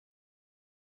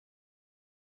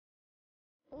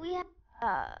we have,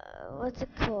 what's it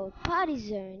called?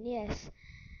 PartyZone, yes.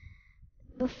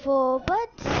 Before, but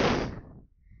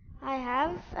I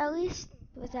have, at least,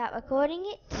 without recording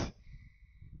it.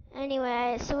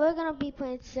 Anyway, so we're gonna be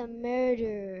playing some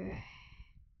murder.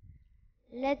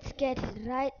 Let's get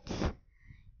right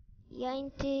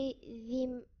into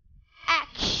the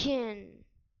action.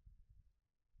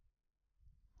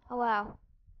 Oh wow,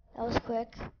 that was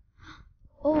quick.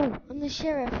 Oh, I'm the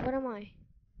sheriff. What am I?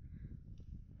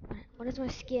 What is my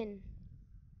skin?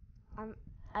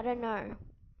 I don't know.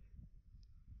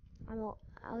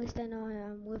 At least I know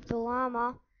I'm with the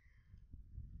llama.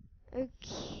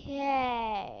 Okay.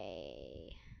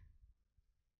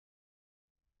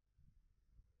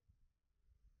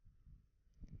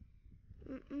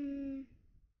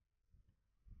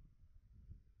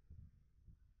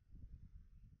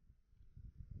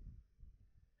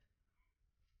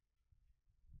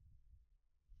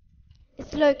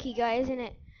 It's Loki, guys, isn't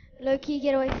it? Loki,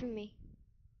 get away from me.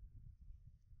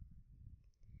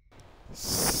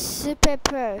 Super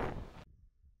Pro.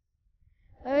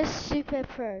 Where is Super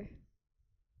Pro?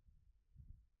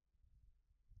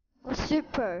 Or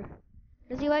Super?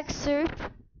 Does he like soup?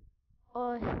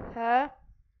 Or her?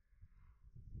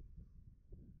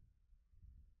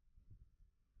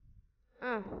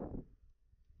 Oh.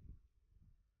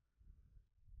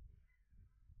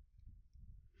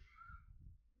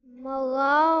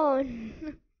 Malone.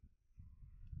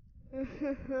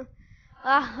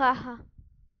 Ah,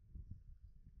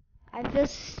 I feel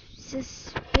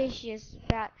suspicious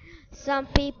about some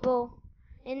people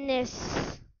in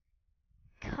this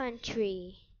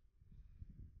country.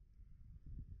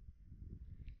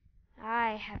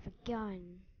 I have a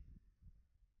gun.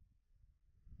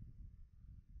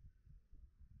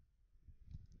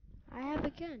 I have a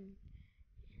gun.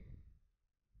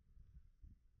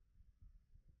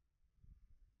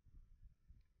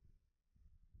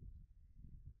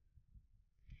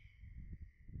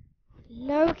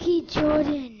 Loki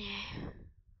Jordan.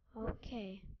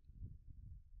 Okay.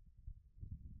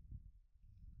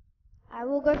 I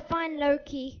will go find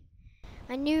Loki.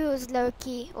 I knew it was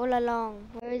Loki all along.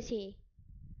 Where is he?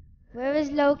 Where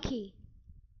is Loki?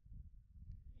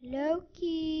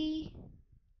 Loki.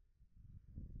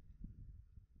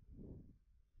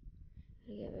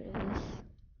 Get rid of this.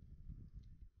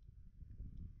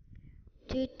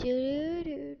 Do do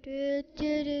do do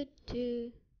do do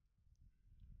do.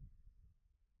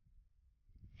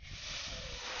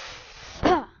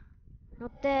 Ha!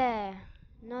 Not there.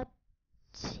 Not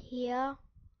here.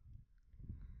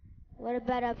 What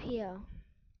about up here?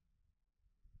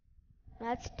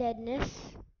 That's deadness.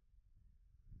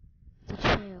 The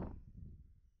trail.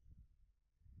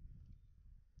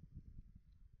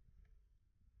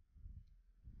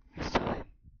 I saw him.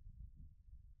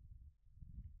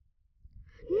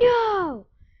 No!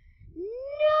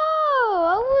 No!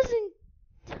 I wasn't.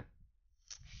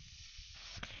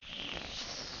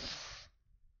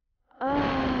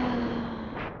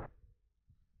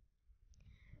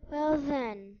 Well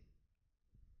then.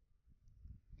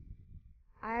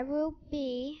 I will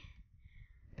be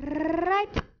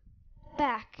right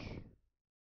back.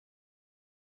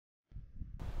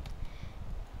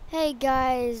 Hey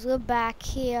guys, we're back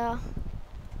here.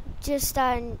 Just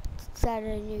started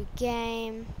a new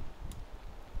game.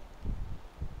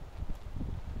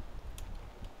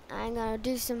 I'm gonna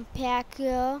do some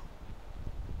parkour.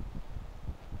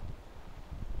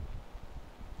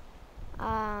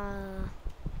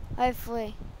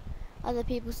 Hopefully other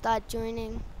people start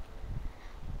joining.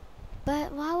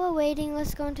 But while we're waiting,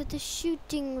 let's go into the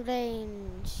shooting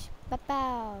range.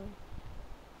 Pow.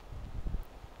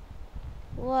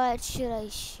 What should I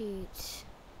shoot?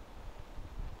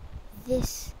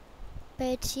 This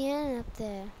Betian up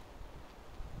there.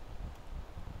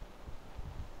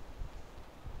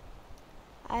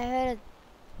 I heard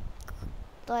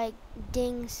a like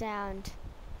ding sound.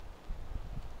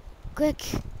 Quick!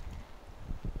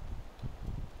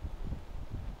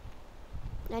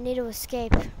 I need to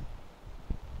escape.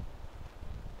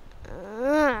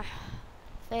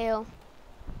 Fail.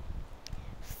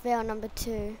 Fail number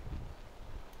 2.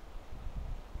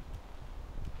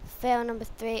 Fail number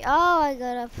 3. Oh, I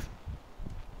got up.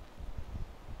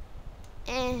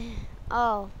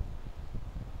 Oh.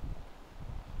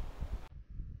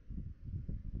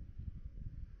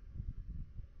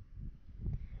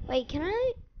 Wait, can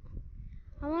I?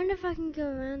 I wonder if I can go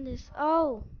around this.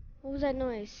 Oh, what was that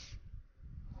noise?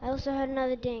 I also heard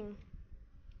another ding.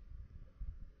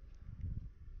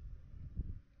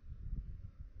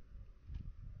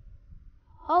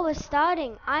 Oh, we're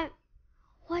starting.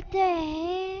 What the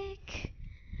heck?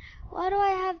 Why do I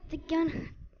have the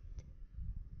gun?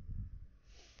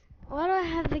 Why do I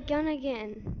have the gun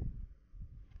again?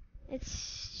 It's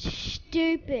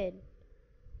stupid.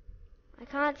 I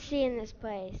can't see in this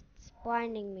place. It's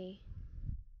blinding me.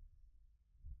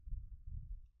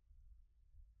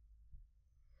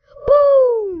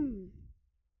 Boom!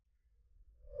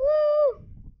 Woo!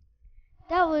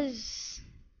 That was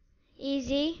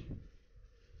easy.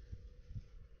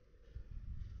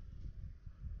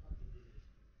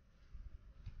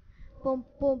 Boom,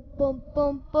 boom, boom,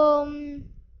 boom, boom.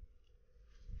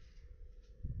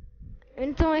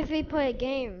 And it's only 3-player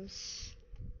games,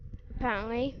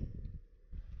 apparently.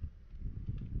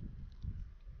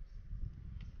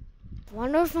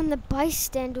 Wander from the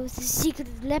bystander with the secret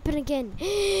weapon again.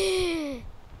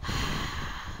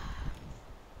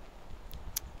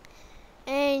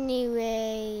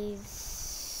 Anyways.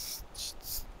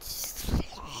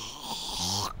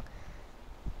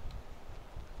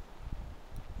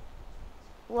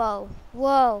 Whoa,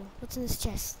 whoa. What's in this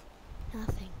chest?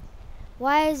 Nothing.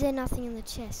 Why is there nothing in the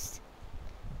chest?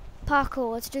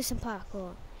 Parkour, let's do some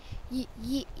parkour. Oh,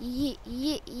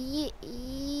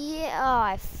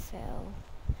 I fell.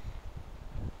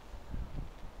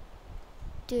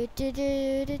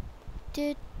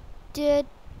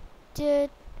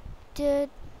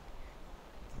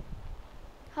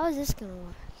 How is this gonna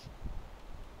work?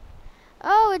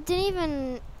 Oh, it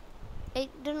didn't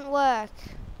work.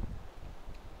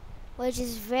 Which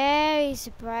is very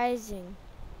surprising.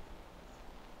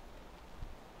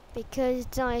 Because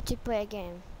it's only a 2-player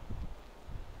game.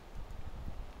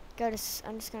 I'm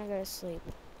just gonna go to sleep.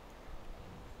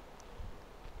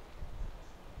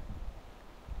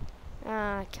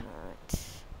 I can't.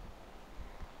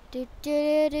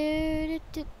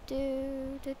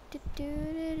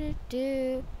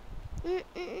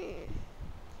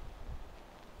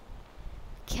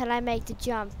 Can I make the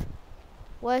jump?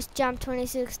 Worst jump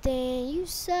 2016. You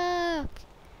suck.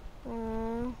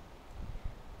 Aww.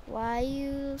 Why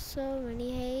you so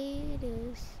many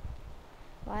haters?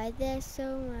 Why there's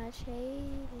so much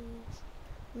haters?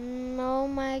 Oh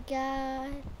my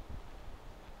god.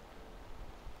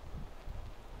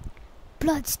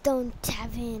 Bloodstone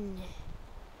Tavern.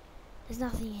 There's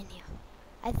nothing in here.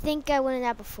 I think I went in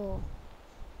that before.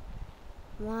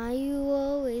 Why you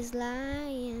always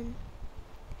lying?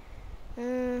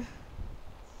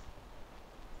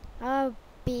 I'll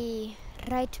be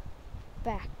right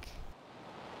back.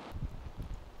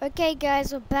 Okay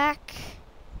guys, we're back.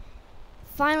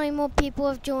 Finally more people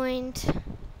have joined.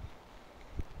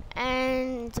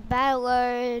 And it's a battle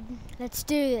load. Let's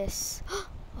do this.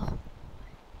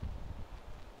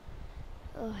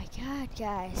 Oh my god,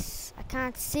 guys. I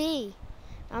can't see.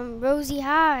 I'm Rosie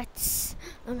Hearts.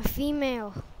 I'm a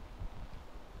female.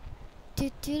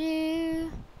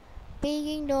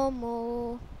 Being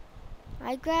normal.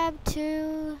 I grabbed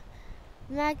 2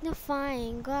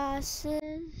 magnifying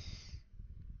glasses.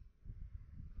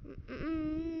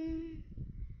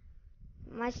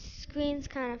 My screen's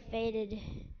kind of faded.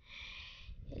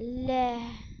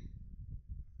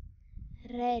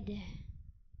 Red.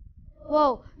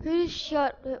 Whoa, who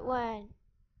shot it when?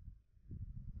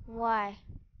 Why?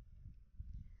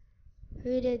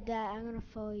 Who did that? I'm gonna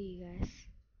follow you guys.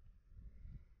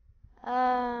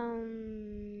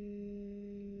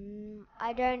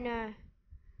 I don't know.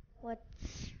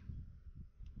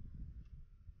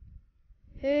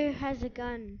 Who has a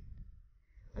gun?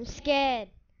 I'm scared.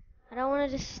 I don't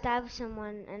want to just stab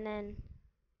someone and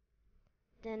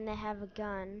then they have a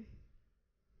gun.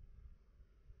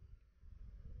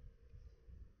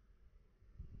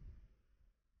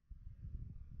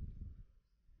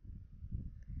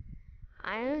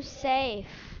 I am safe.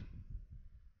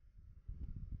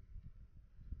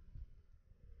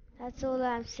 That's all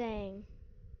I'm saying.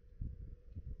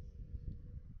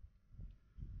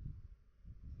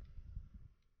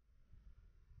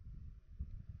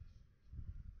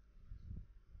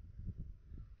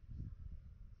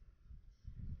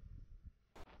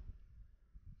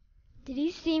 Did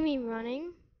you see me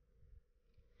running?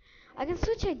 I can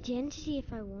switch identity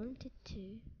if I wanted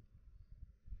to.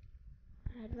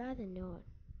 I'd rather not.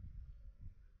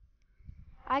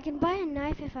 I can buy a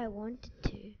knife if I wanted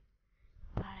to,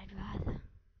 but I'd rather.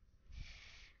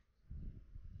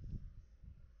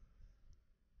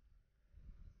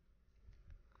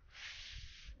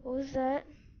 What was that?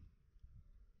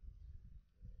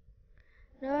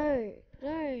 No,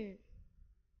 don't.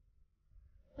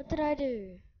 What did I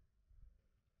do?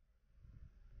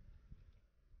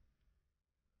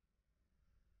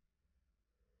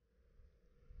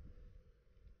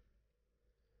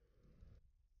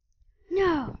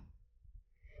 No!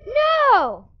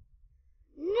 No!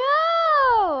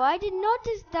 No! I did not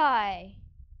just die.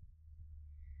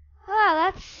 Oh,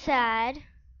 that's sad.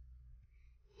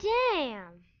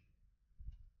 Damn.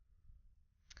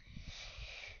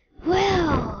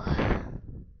 Well,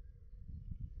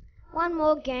 one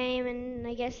more game and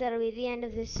I guess that'll be the end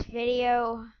of this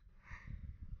video.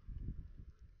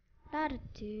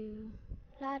 La-da-doo,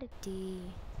 la-da-dee,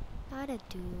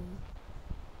 la-da-doo.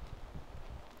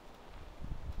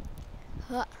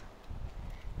 Huh.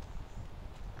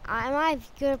 Am I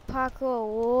good at parkour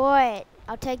or what?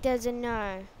 I'll take that as a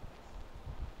no.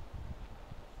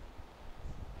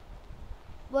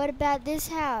 What about this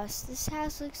house? This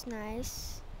house looks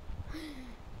nice.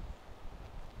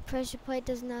 Pressure plate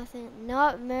does nothing.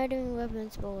 Not murdering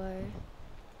weapons below.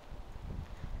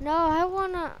 No, I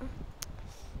wanna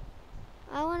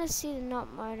see the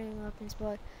not murdering weapons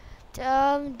below.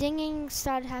 Dinging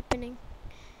started happening.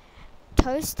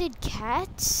 Toasted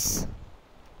cats?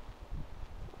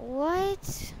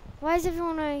 What? Why is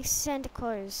everyone wearing Santa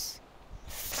Claus?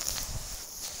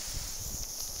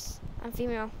 I'm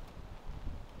female.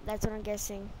 That's what I'm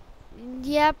guessing.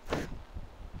 Yep.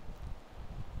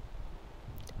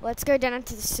 Let's go down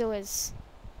into the sewers.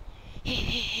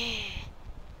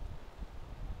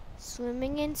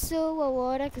 Swimming in sewer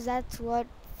water, because that's what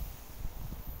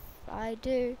I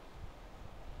do.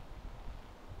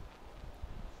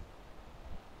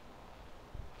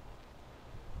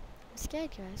 I'm scared,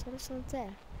 guys. What if someone's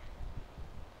there?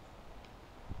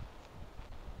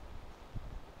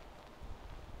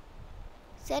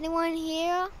 Is anyone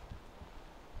here?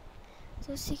 Is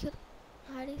there a secret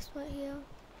hiding spot here?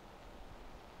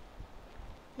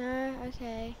 No?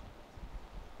 Okay.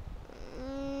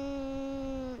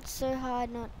 It's so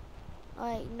hard not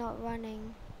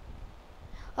running.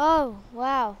 Oh,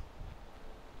 wow.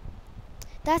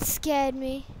 That scared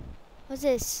me. What's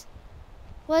this?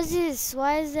 What's this?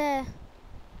 Why is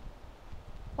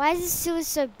this sewer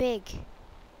so big?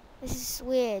 This is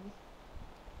weird.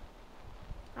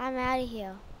 I'm out of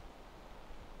here.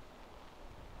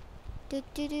 Do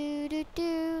do do do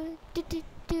do do do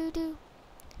do do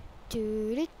do do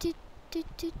do do do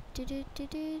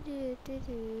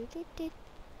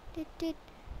do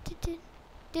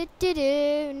do do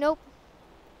do. Nope.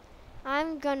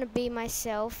 I'm gonna be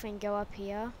myself and go up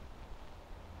here.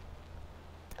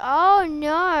 Oh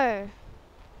no.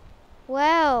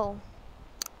 Well.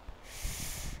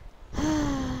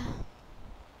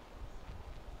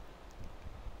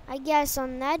 I guess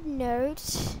on that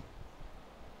note,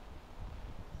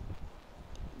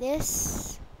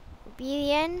 this will be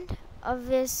the end of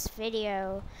this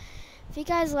video. If you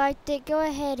guys liked it, go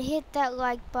ahead, hit that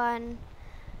like button.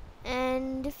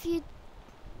 And if you,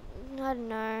 I don't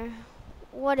know,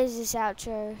 what is this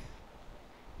outro?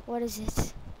 What is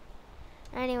it?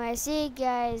 Anyway, see you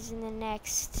guys in the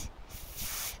next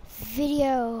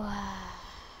video.